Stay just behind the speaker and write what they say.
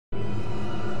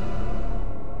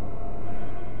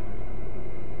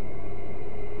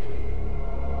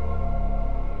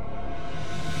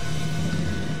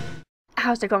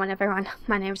How's it going, everyone?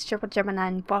 My name is Gemini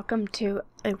and welcome to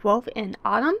A Wolf in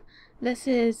Autumn. This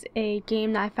is a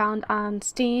game that I found on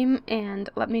Steam, and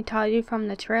let me tell you, from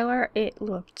the trailer, it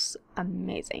looks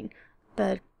amazing.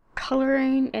 The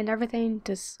coloring and everything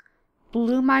just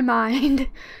blew my mind,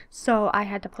 so I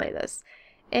had to play this.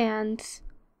 And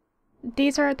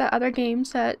these are the other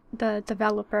games that the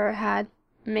developer had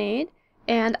made,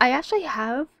 and I actually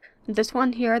have this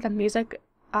one here, the music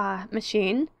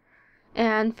machine.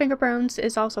 And Fingerbones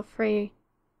is also free.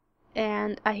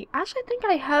 And I actually think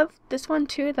I have this one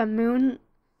too, the Moon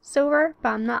Silver, but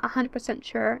I'm not 100%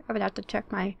 sure. I would have to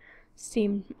check my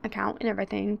Steam account and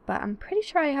everything, but I'm pretty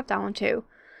sure I have that one too.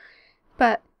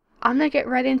 But I'm gonna get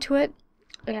right into it,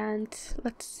 and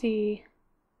let's see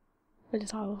what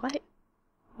it's all like,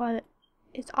 what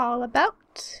it's all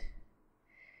about.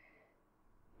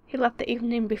 He left the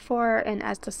evening before, and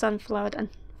as the sun followed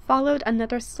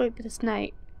another sleepless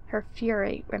night, her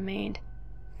fury remained,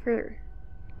 fear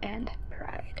and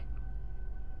pride.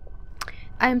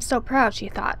 I am so proud, she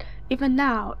thought, even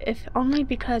now, if only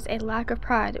because a lack of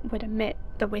pride would admit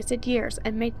the wasted years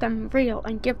and make them real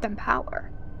and give them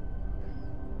power.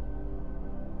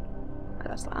 Oh,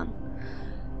 that's loud.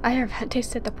 I have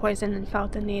tasted the poison and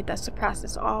felt the need that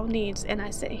surpasses all needs, and I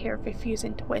sit here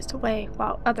refusing to waste away,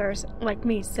 while others, like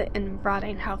me, sit in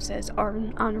rotting houses or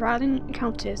on rotting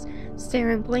couches,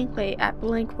 staring blankly at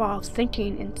blank walls,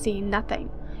 thinking and seeing nothing.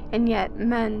 And yet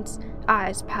men's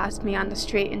eyes pass me on the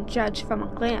street and judge from a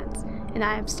glance, and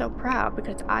I am so proud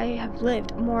because I have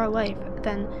lived more life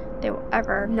than they will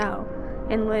ever know,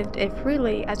 and lived it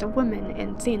freely as a woman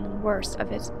and seen the worst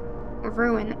of its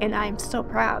ruin, and I am so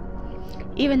proud.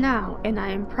 Even now, and I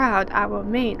am proud, I will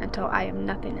remain until I am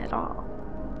nothing at all.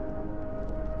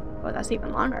 Well, that's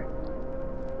even longer.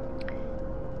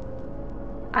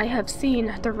 I have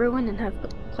seen the ruin and have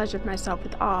pleasured myself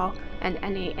with all and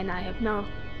any, and I have no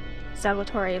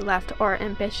salutary left or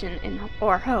ambition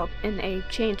or hope in a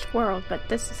changed world, but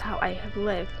this is how I have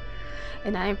lived,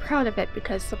 and I am proud of it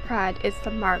because the pride is the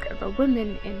mark of a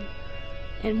woman,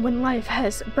 and when life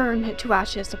has burned to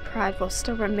ashes, the pride will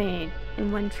still remain.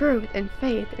 And when truth and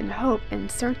faith and hope and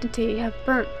certainty have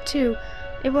burnt too,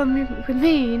 it will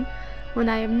remain. When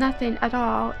I am nothing at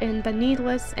all, and the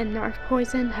needless and our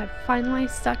poison have finally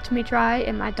sucked me dry,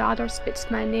 and my daughter spits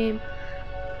my name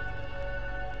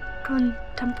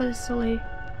contemptuously.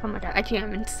 Oh my god, I can't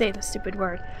even say the stupid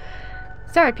word.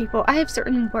 Sorry, people, I have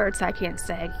certain words I can't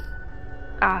say.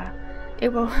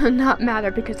 It will not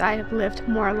matter because I have lived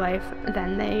more life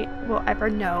than they will ever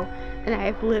know, and I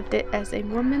have lived it as a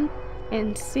woman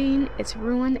and seen its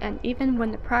ruin, and even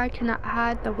when the pride cannot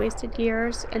hide the wasted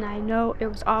years, and I know it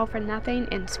was all for nothing,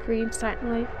 and scream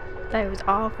silently that it was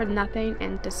all for nothing,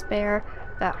 and despair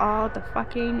that all the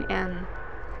fucking and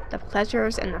the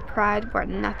pleasures and the pride were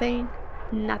nothing,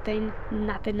 nothing,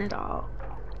 nothing at all.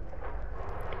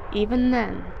 Even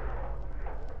then,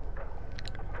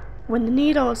 when the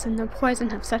needles and the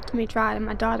poison have sucked me dry, and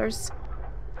my daughter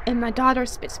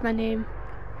spits my name,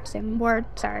 same word,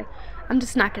 sorry, I'm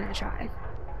just not gonna try.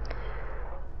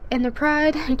 And the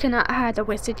pride cannot hide the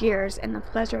wasted years, and the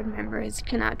pleasured memories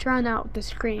cannot drown out the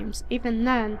screams. Even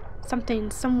then,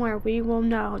 somewhere we will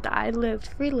know that I lived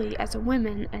freely as a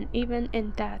woman, and even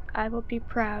in death I will be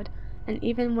proud, and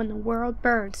even when the world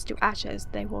burns to ashes,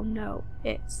 they will know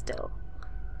it still.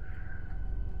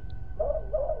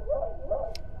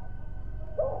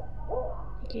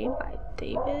 Game by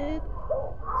David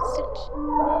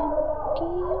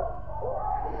Sitchinski.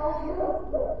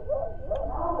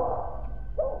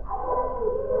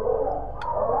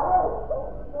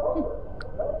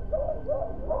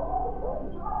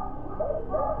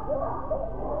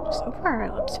 So far,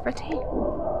 it looks pretty.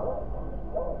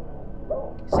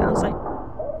 Sounds like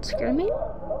screaming,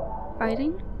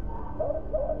 fighting.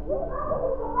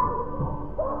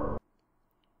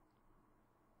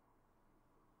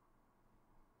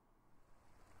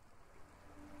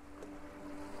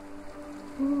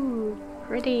 Ooh,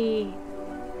 pretty.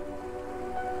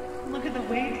 Look at the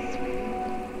waves, sweetie.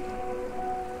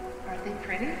 Are they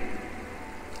pretty?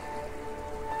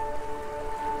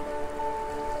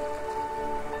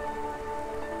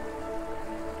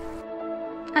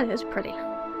 That is pretty.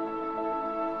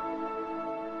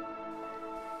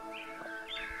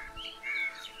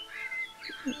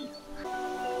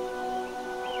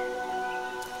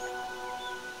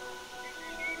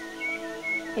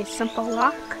 A simple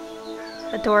lock.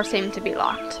 The door seemed to be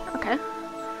locked. Okay.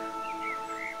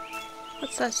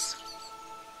 What's this?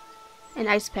 An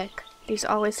ice pick. These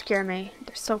always scare me.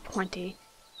 They're so pointy.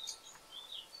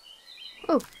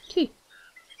 Oh, key.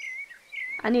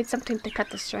 I need something to cut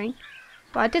the string.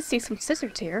 Well, I did see some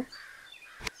scissors here.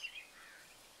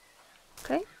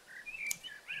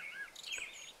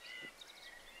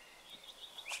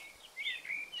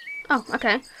 Oh,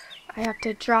 okay. I have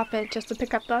to drop it just to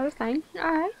pick up the other thing.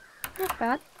 Alright, not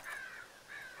bad.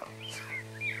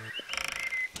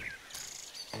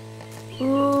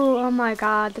 Ooh, oh my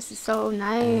god, this is so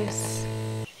nice.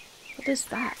 What is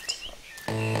that?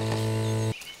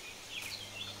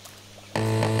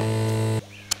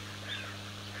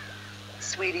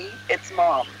 Sweetie, it's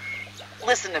Mom.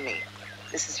 Listen to me.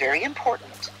 This is very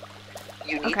important.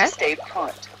 You need to stay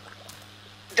put.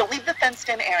 Don't leave the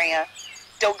fenced-in area.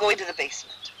 Don't go into the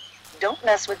basement. Don't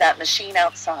mess with that machine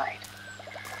outside.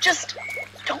 Just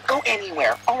don't go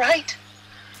anywhere, all right?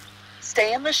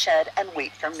 Stay in the shed and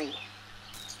wait for me.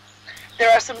 There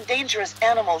are some dangerous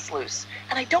animals loose,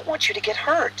 and I don't want you to get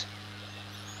hurt.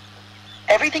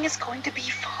 Everything is going to be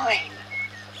fine.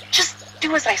 Just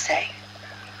do as I say.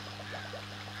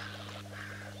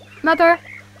 Mother,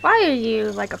 why are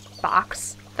you like a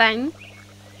box thing?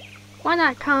 Why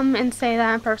not come and say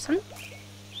that in person?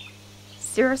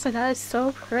 Seriously, that is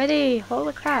so pretty.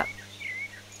 Holy crap.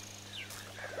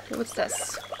 Okay, what's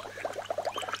this?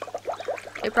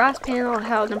 A brass panel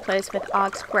held in place with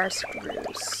odd square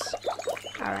screws.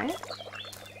 Alright.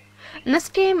 And this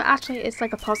game actually is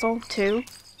like a puzzle too,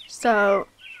 so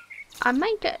I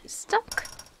might get stuck.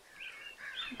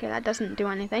 Okay, that doesn't do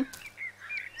anything.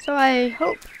 So I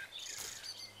hope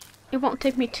it won't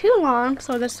take me too long,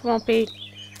 so this won't be,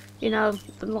 you know,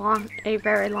 a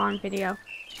very long video.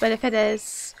 But if it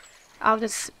is, I'll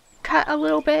just cut a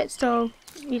little bit so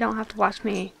you don't have to watch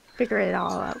me figure it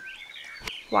all out.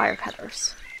 Wire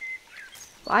cutters.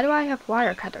 Why do I have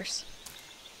wire cutters?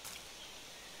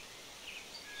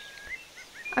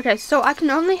 Okay, so I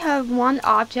can only have one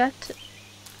object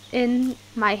in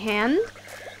my hand.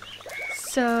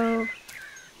 So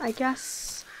I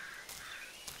guess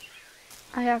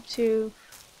I have to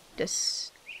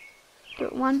just do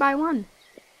it one by one.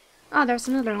 Oh, there's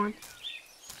another one.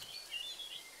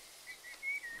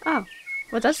 Oh,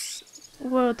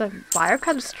 will the wire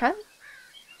cutters cut?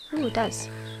 Ooh, it does.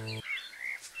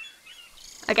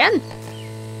 Again!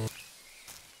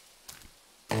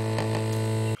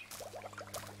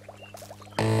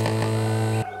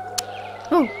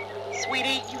 Ooh.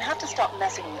 Sweetie, you have to stop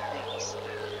messing with things.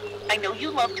 I know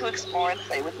you love to explore and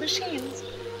play with machines,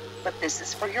 but this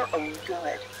is for your own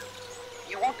good.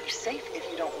 You won't be safe if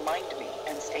you don't mind me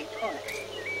and stay put.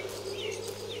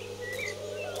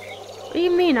 What do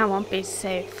you mean I won't be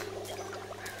safe?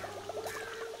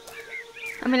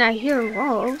 I mean, I hear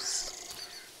wolves.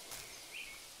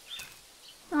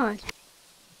 Oh.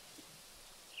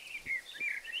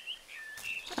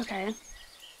 Okay.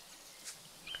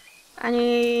 I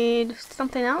need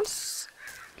something else?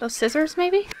 Those scissors,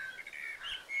 maybe?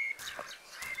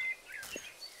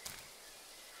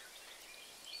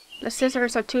 The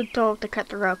scissors are too dull to cut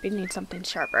the rope. You need something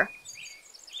sharper.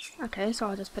 Okay, so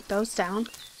I'll just put those down.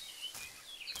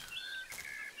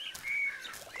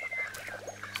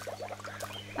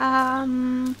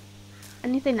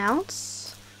 Anything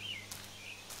else?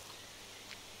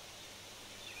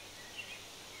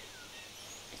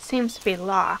 It seems to be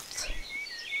locked.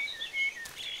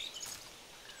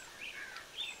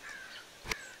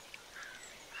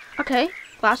 Okay,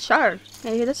 glass shard.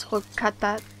 Maybe this will cut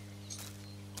that.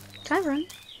 Can I run?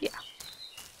 Yeah.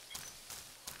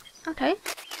 Okay.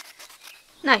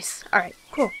 Nice. Alright,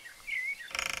 cool.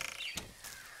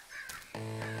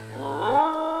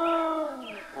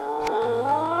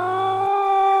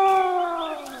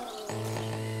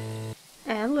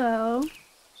 Hello.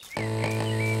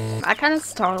 That kind of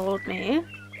startled me.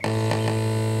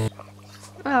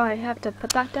 Oh, I have to put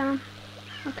that down?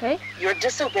 Okay. You're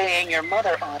disobeying your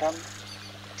mother, Autumn.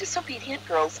 Disobedient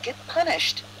girls get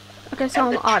punished. Okay,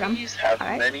 so I'm Autumn. Trees have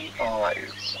Alright. many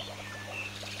eyes.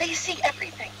 They see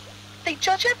everything. They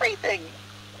judge everything.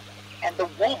 And the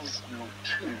wolves No,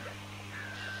 too.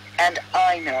 and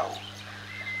I know.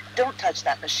 Don't touch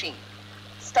that machine.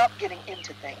 Stop getting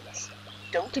into things.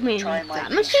 Don't You mean try my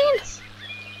that machine? patience.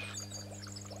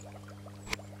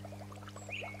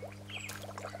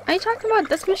 Are you talking about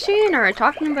this machine, or are you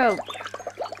talking about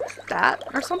that,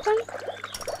 or something?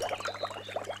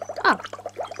 Oh.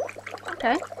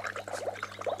 Okay.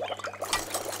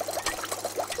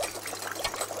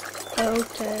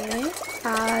 Okay.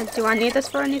 Do I need this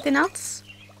for anything else?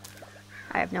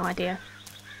 I have no idea.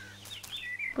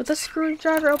 Will the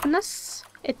screwdriver open this?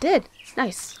 It did.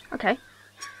 Nice. Okay.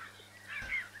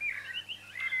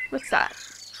 What's that?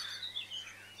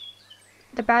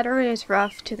 The battery is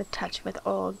rough to the touch with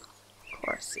old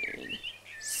kerosene.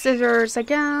 Scissors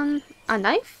again. A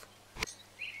knife?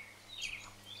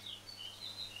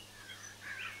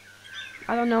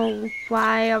 I don't know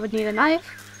why I would need a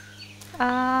knife.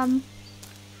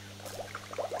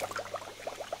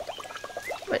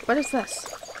 Wait, what is this?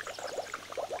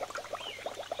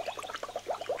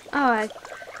 Oh,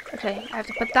 okay, I have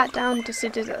to put that down just to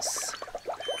do this.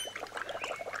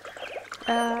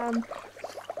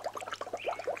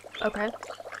 Okay.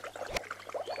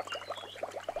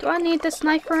 Do I need this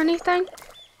knife for anything?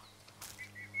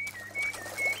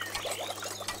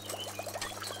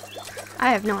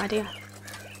 I have no idea.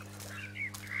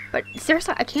 But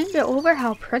seriously, I can't get over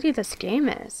how pretty this game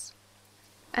is.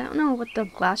 I don't know what the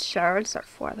glass shards are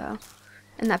for though.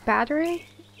 And that battery?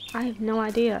 I have no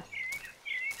idea.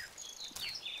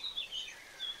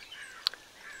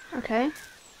 Okay.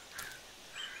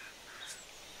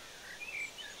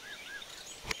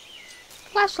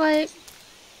 Flashlight.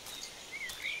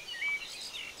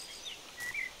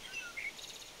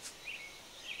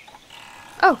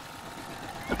 Oh.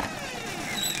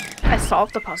 I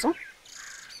solved the puzzle.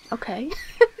 Okay.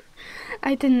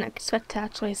 I didn't expect to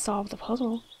actually solve the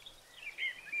puzzle.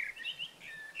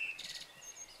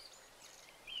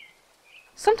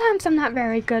 Sometimes I'm not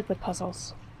very good with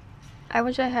puzzles. I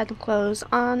wish I had clothes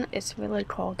on. It's really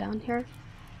cold down here.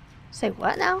 Say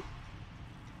what now?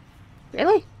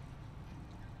 Really?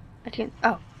 I can't.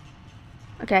 Oh.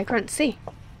 Okay, I couldn't see.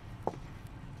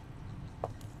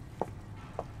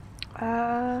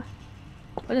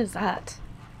 What is that?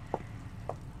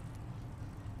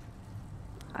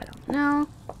 I don't know.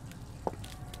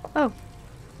 Oh.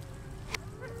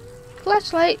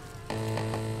 Flashlight.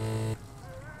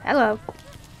 Hello.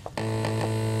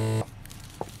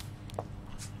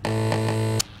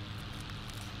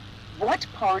 What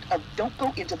part of don't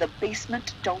go into the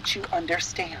basement don't you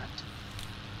understand?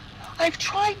 I've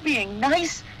tried being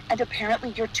nice, and apparently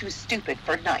you're too stupid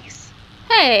for nice.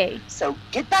 Hey! So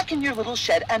get back in your little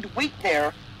shed and wait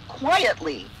there,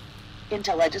 quietly,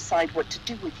 until I decide what to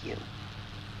do with you.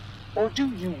 Or do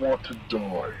you want to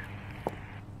die?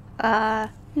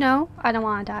 No, I don't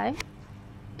want to die.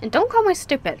 And don't call me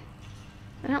stupid.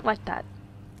 I don't like that.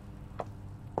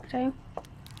 Okay?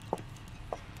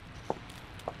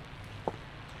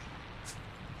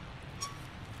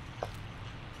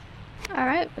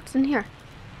 Alright, what's in here?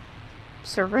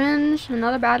 Syringe,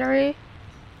 another battery.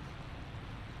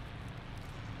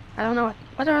 I don't know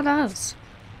what are those?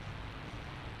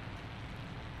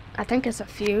 I think it's a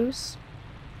fuse.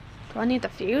 Do I need the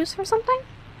fuse for something?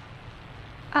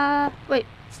 Wait.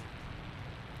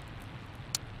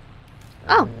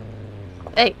 Oh!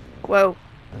 Hey, whoa.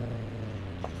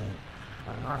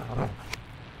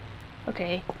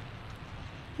 Okay.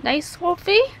 Nice,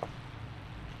 Wolfie?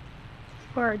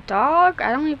 Or a dog?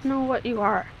 I don't even know what you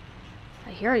are.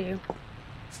 I hear you.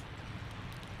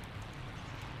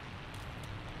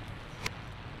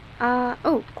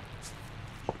 Oh.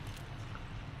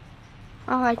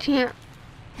 Oh, I can't.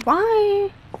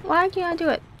 Why? Why can't I do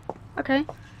it? Okay.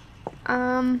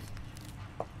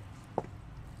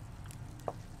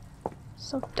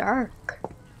 So dark.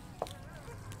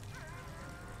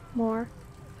 More.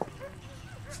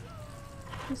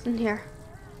 What's in here?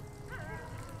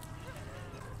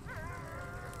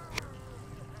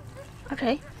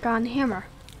 Okay, got a hammer.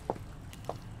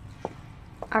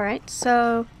 Alright,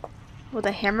 so will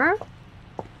the hammer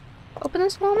open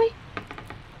this for me?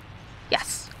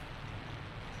 Yes.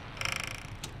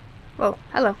 Whoa,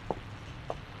 hello.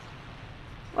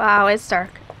 Wow, it's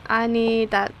dark. I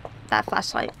need that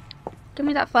flashlight. Give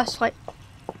me that flashlight.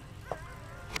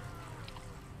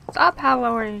 Stop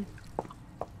howling.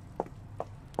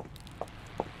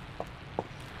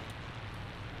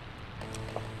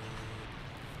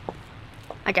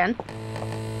 Again.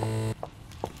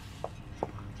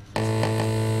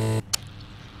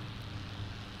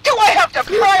 Do I have to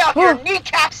pry off your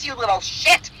kneecaps, you little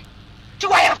shit? Do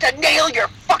I have to nail your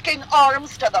fucking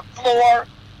arms to the floor?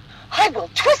 I will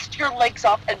twist your legs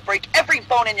off and break every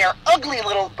bone in your ugly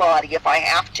little body if I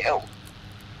have to.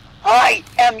 I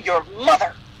am your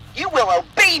mother. You will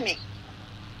obey me.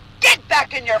 Get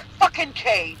back in your fucking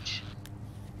cage.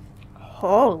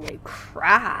 Holy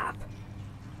crap.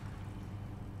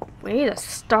 Way to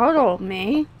startle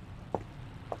me.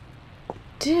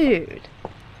 Dude.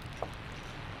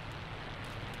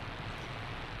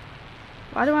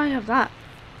 Why do I have that?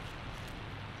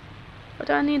 What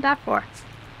do I need that for?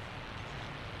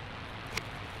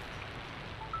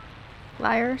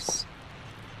 Liars.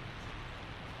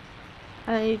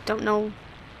 I don't know.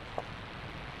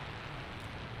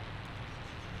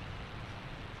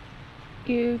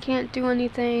 You can't do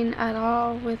anything at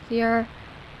all with your...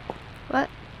 What?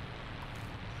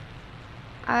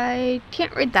 I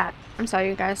can't read that. I'm sorry,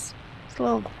 you guys. It's a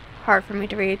little hard for me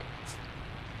to read.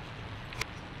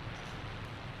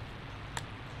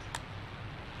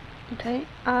 Okay,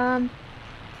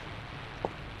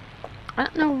 I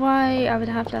don't know why I would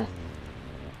have to...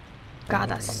 God,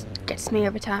 that gets me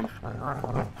every time.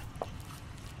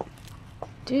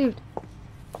 Dude.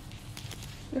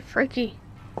 You're freaky.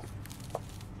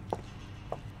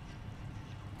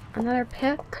 Another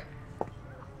pick.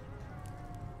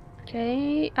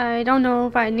 Okay, I don't know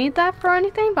if I need that for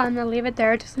anything, but I'm gonna leave it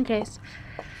there just in case.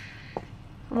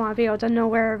 I want to be able to know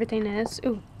where everything is.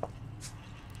 Ooh.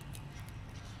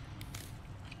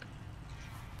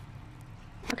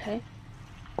 Okay.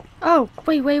 Oh,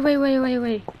 wait.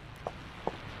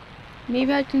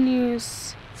 Maybe I can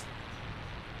use...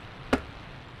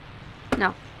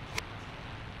 No.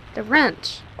 The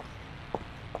wrench.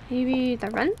 Maybe the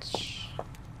wrench?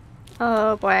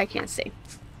 Oh boy, I can't see.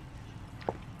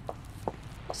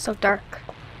 So dark.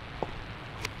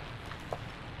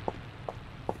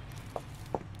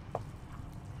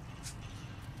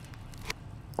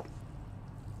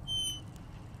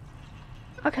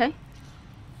 Okay.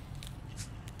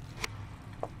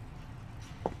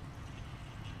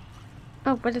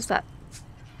 Oh, what is that?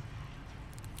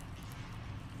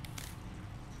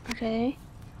 Okay.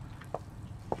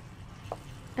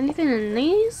 Anything in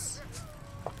these?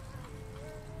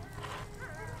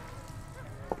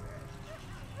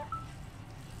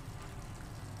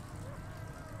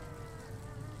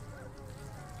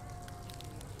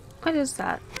 What is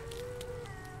that?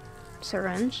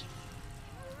 Syringe.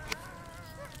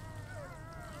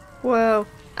 Whoa,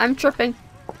 I'm tripping.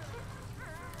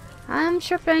 I'm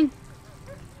tripping.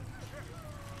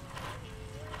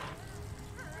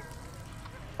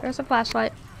 There's a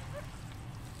flashlight.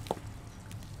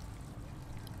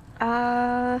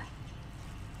 Oh.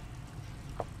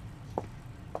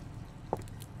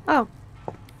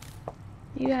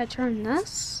 Maybe I turn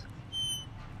this?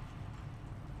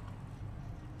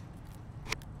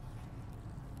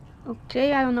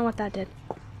 Okay, I don't know what that did.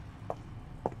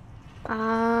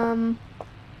 I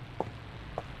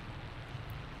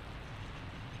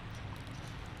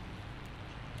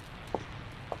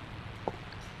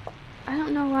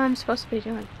don't know what I'm supposed to be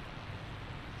doing.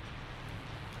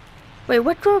 Wait,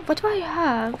 what do I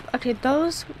have? Okay,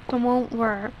 those won't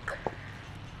work.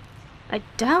 I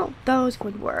doubt those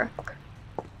would work.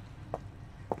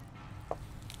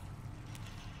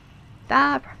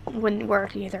 That wouldn't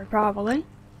work either, probably.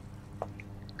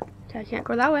 Okay, I can't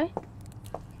go that way.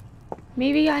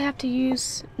 Maybe I have to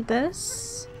use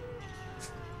this?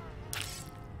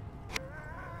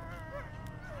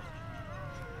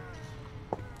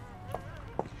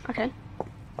 Okay.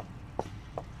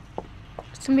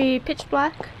 It's gonna be pitch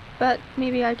black, but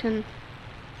maybe I can...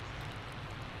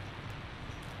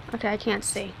 Okay, I can't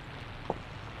see.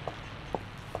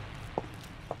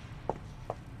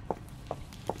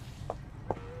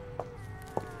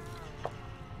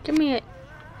 Give me it.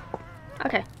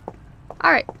 Okay.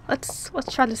 Alright, let's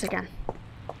try this again.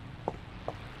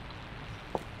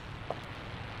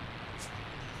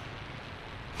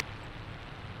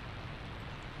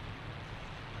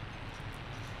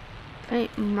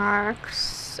 Paint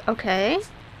marks. Okay.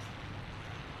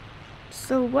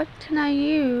 So what can I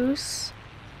use?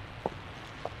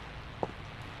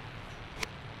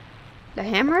 The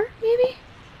hammer, maybe?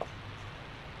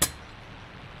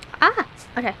 Ah!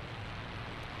 Okay.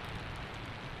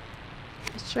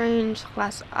 A strange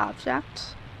glass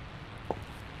object.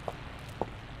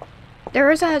 There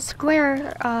is a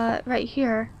square right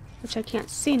here, which I can't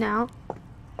see now.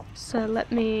 So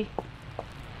let me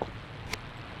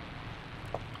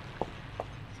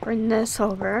bring this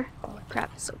over. Holy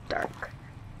crap, it's so dark.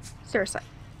 Seriously,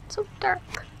 it's so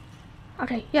dark.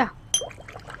 Okay, yeah.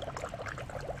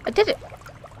 I did it!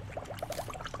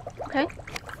 Okay.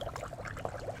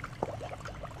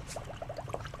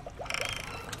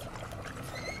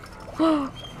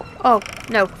 Oh,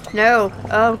 no, no.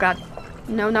 Oh, God.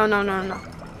 No.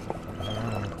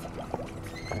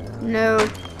 No.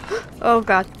 Oh,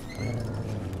 God.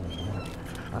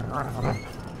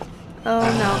 Oh,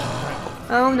 no.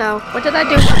 Oh, no. What did I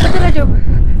do? What did I do?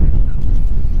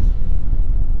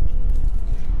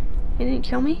 He didn't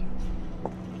kill me?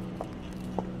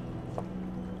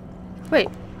 Wait,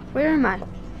 where am I?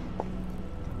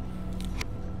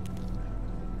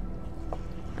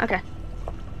 Okay.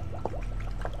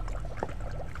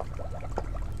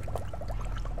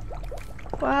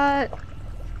 What?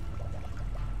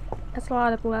 That's a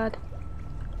lot of blood.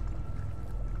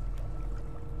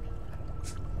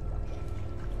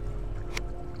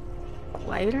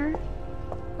 Lighter?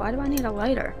 Why do I need a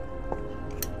lighter?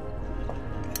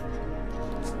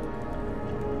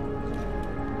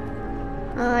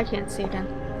 Oh, I can't see again.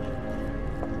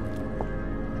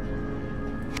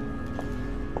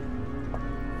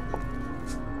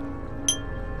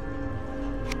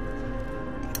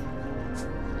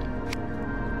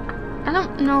 I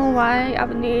don't know why I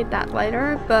would need that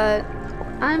later, but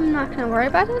I'm not gonna worry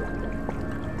about it.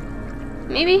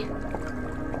 Maybe.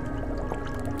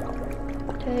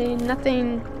 Okay,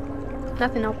 nothing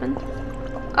opened.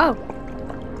 Oh.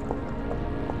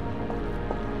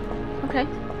 Okay.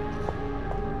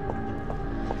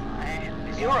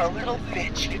 You're a little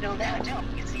bitch, you know that?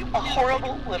 A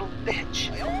horrible little bitch.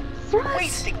 What?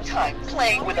 Wasting time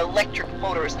playing with electric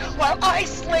motors while I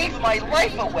slave my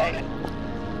life away.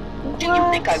 Do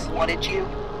you think I wanted you?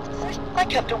 I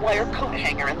kept a wire coat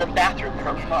hanger in the bathroom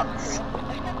for months,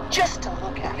 just to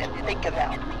look at and think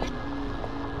about.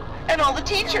 And all the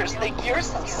teachers think you're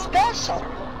so special.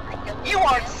 You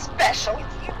aren't special.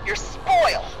 You're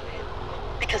spoiled.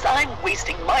 Because I'm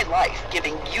wasting my life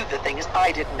giving you the things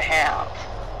I didn't have.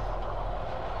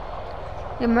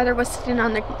 Your mother was sitting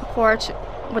on the porch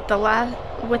with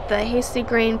the hasty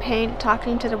green paint,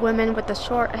 talking to the women with the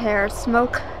short hair,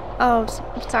 smoke. Oh,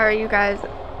 sorry, you guys.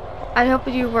 I hope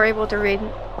you were able to read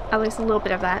at least a little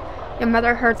bit of that. Your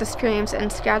mother heard the screams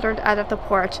and scattered out of the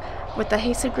porch with the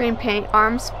hasty green paint,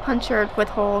 arms punctured with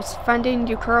holes, finding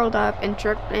you curled up and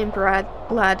dripped in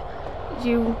blood.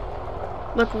 You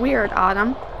look weird,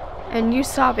 Autumn. And you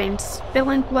sobbing,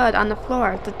 spilling blood on the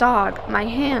floor, the dog, my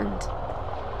hand.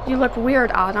 You look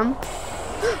weird, Autumn.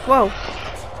 Whoa.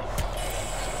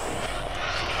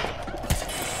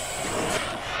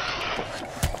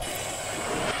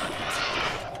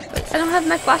 Wait, I don't have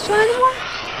my flashlight anymore?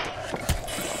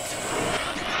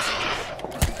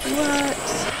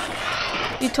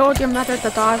 What? You told your mother the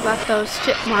dog left those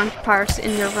chipmunk parts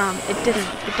in your room. It didn't.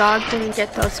 The dog didn't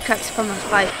get those cuts from a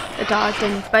fight. The dog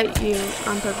didn't bite you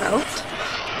on the throat.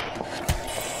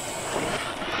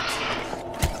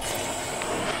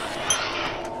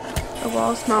 The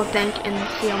walls smell dank and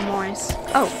feel moist.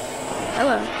 Oh.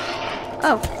 Hello.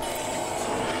 Oh.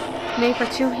 Made for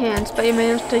 2 hands, but you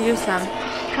managed to use them.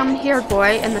 Come here,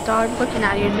 boy, and the dog looking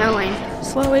at you, knowing,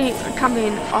 slowly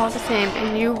coming all the same,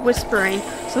 and you whispering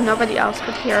so nobody else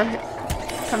could hear.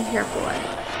 Come here, boy.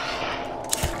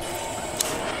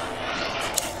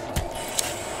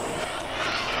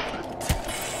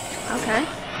 Okay.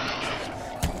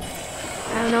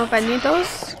 I don't know if I need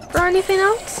those for anything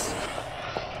else.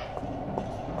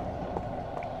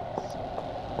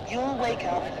 You'll wake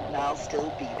up and I'll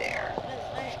still be there.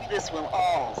 This will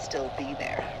all still be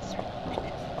there.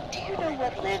 Do you know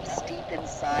what lives deep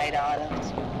inside,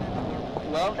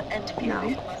 Autumn? Love and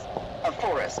beauty. No. A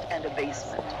forest and a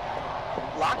basement.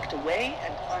 Locked away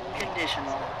and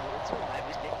unconditional.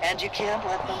 And you can't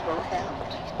let them both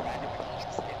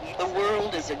out. The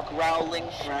world is a growling,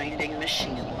 grinding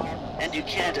machine, and you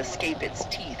can't escape its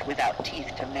teeth without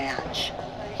teeth to match.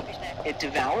 It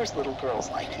devours little girls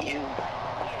like you.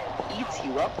 Eats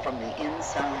you up from the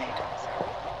inside.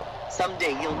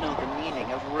 Someday you'll know the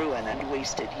meaning of ruin and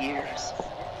wasted years.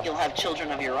 You'll have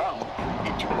children of your own,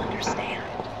 and you'll understand.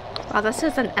 Wow, this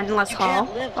is an endless haul.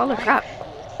 Holy crap.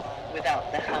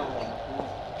 Without the howling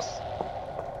wolves.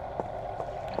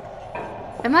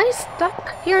 Am I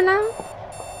stuck here now?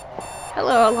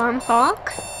 Hello, alarm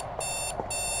clock.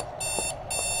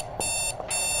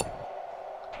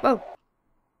 Whoa.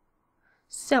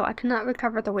 Still, I cannot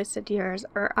recover the wasted years,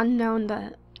 or unknown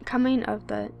the coming of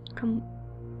the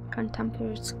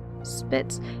contemporary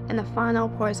spits and the final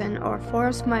poison, or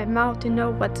force my mouth to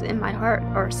know what's in my heart,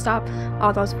 or stop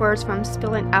all those words from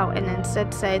spilling out and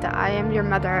instead say that I am your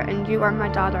mother and you are my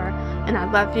daughter and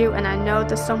I love you and I know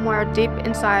this somewhere deep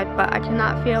inside, but I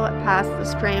cannot feel it past the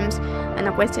screams and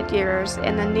the wasted years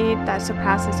and the need that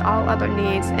surpasses all other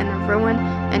needs and the ruin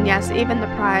and yes, even the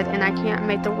pride, and I can't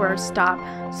make the words stop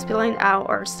spilling out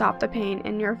or stop the pain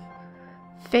in your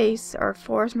face or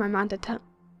force my mind to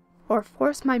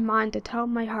tell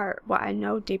my heart what I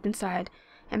know deep inside,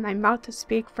 and my mouth to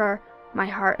speak for my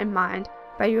heart and mind.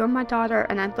 But you are my daughter,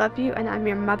 and I love you, and I'm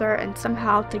your mother, and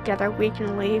somehow together we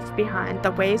can leave behind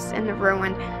the waste and the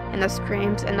ruin, and the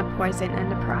screams and the poison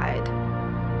and the pride.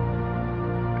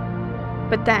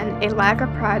 But then, a lack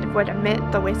of pride would admit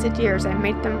the wasted years and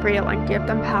make them real and give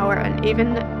them power, and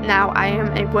even now I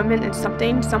am a woman and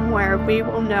something somewhere we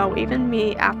will know, even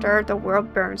me, after the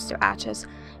world burns to ashes,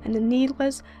 and the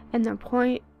needles and the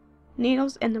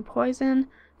poison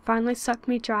finally suck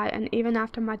me dry, and even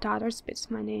after my daughter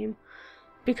spits my name.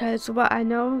 Because what I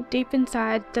know deep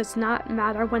inside does not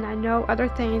matter when I know other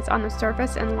things on the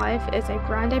surface, and life is a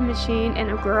grinding machine,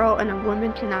 and a girl and a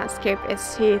woman cannot escape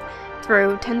its teeth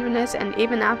through tenderness, and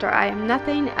even after I am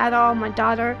nothing at all, my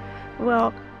daughter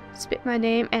will spit my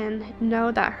name and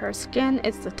know that her skin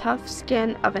is the tough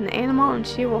skin of an animal, and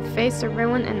she will face the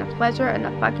ruin and the pleasure and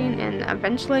the fucking and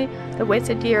eventually the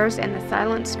wasted years and the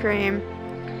silent scream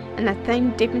and the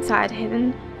thing deep inside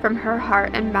hidden from her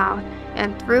heart and mouth,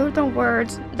 and through the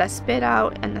words that spit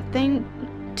out, and the thing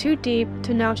too deep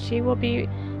to know she will be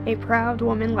a proud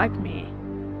woman like me.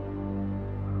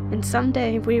 And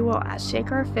someday we will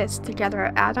shake our fists together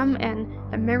at Adam and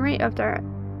the memory of their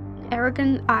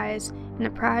arrogant eyes,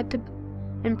 and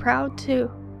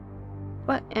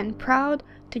proud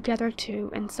together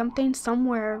too, and something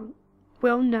somewhere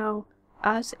will know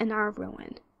us and our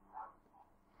ruin.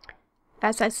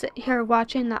 As I sit here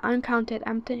watching the uncounted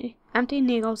empty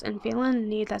needles and feeling a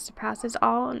need that surpasses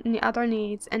all other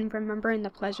needs, and remembering the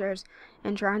pleasures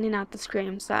and drowning out the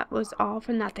screams, that was all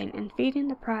for nothing, and feeding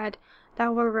the pride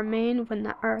that will remain when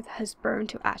the earth has burned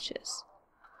to ashes.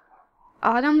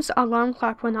 Autumn's alarm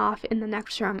clock went off in the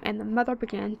next room, and the mother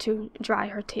began to dry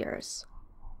her tears.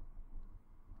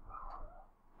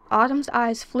 Autumn's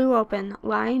eyes flew open,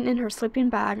 lying in her sleeping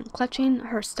bag, clutching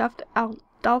her stuffed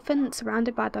dolphin,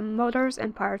 surrounded by the motors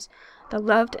and parts that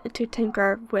loved to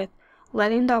tinker with,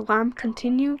 letting the alarm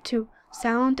continue to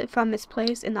sound from its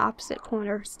place in the opposite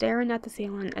corner, staring at the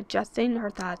ceiling, adjusting her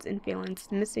thoughts and feelings.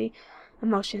 Missy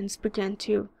emotions began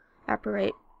to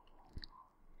apparate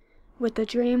with the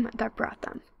dream that brought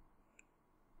them.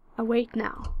 Awake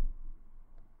now.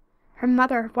 Her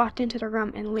mother walked into the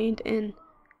room and leaned in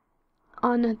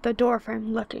on the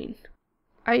doorframe, looking.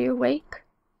 Are you awake?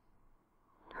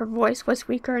 Her voice was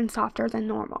weaker and softer than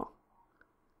normal.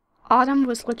 Autumn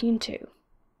was looking too.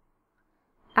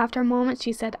 After a moment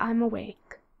she said, I'm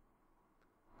awake.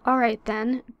 All right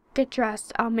then, get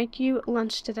dressed. I'll make you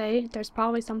lunch today. There's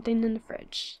probably something in the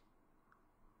fridge.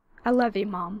 I love you,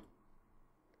 Mom.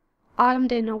 Autumn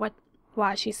didn't know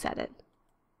why she said it.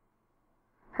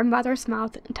 Her mother's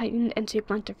mouth tightened and she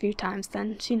blinked a few times,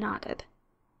 then she nodded.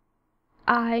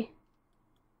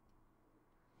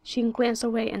 She glanced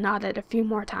away and nodded a few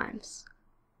more times.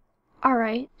 All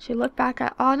right. She looked back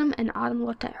at Autumn, and Autumn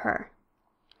looked at her.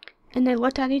 And they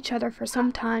looked at each other for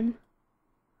some time.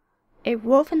 A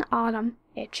Wolf in Autumn,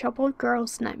 a Troubled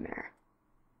Girl's Nightmare.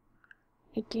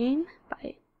 A game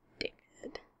by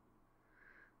David.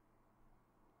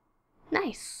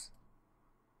 Nice.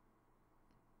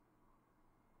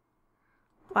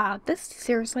 Wow, this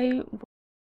seriously...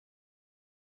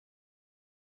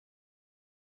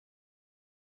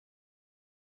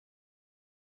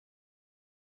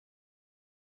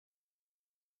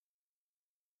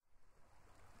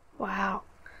 Wow.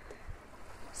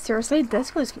 Seriously,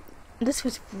 this was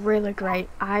really great.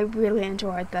 I really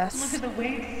enjoyed this. Look at the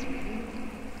waves, sweetie.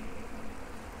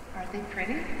 Aren't they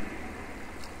pretty?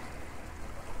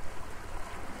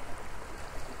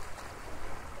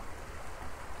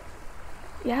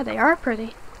 Yeah, they are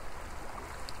pretty.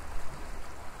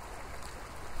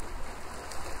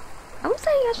 I would say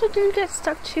I actually didn't get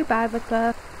stuck too bad with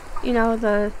the,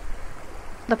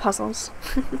 the puzzles.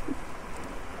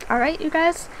 Alright, you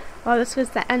guys. Well, this was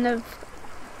the end of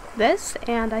this,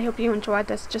 and I hope you enjoyed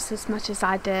this just as much as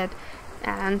I did.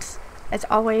 And as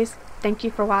always, thank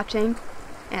you for watching,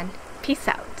 and peace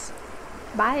out.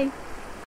 Bye.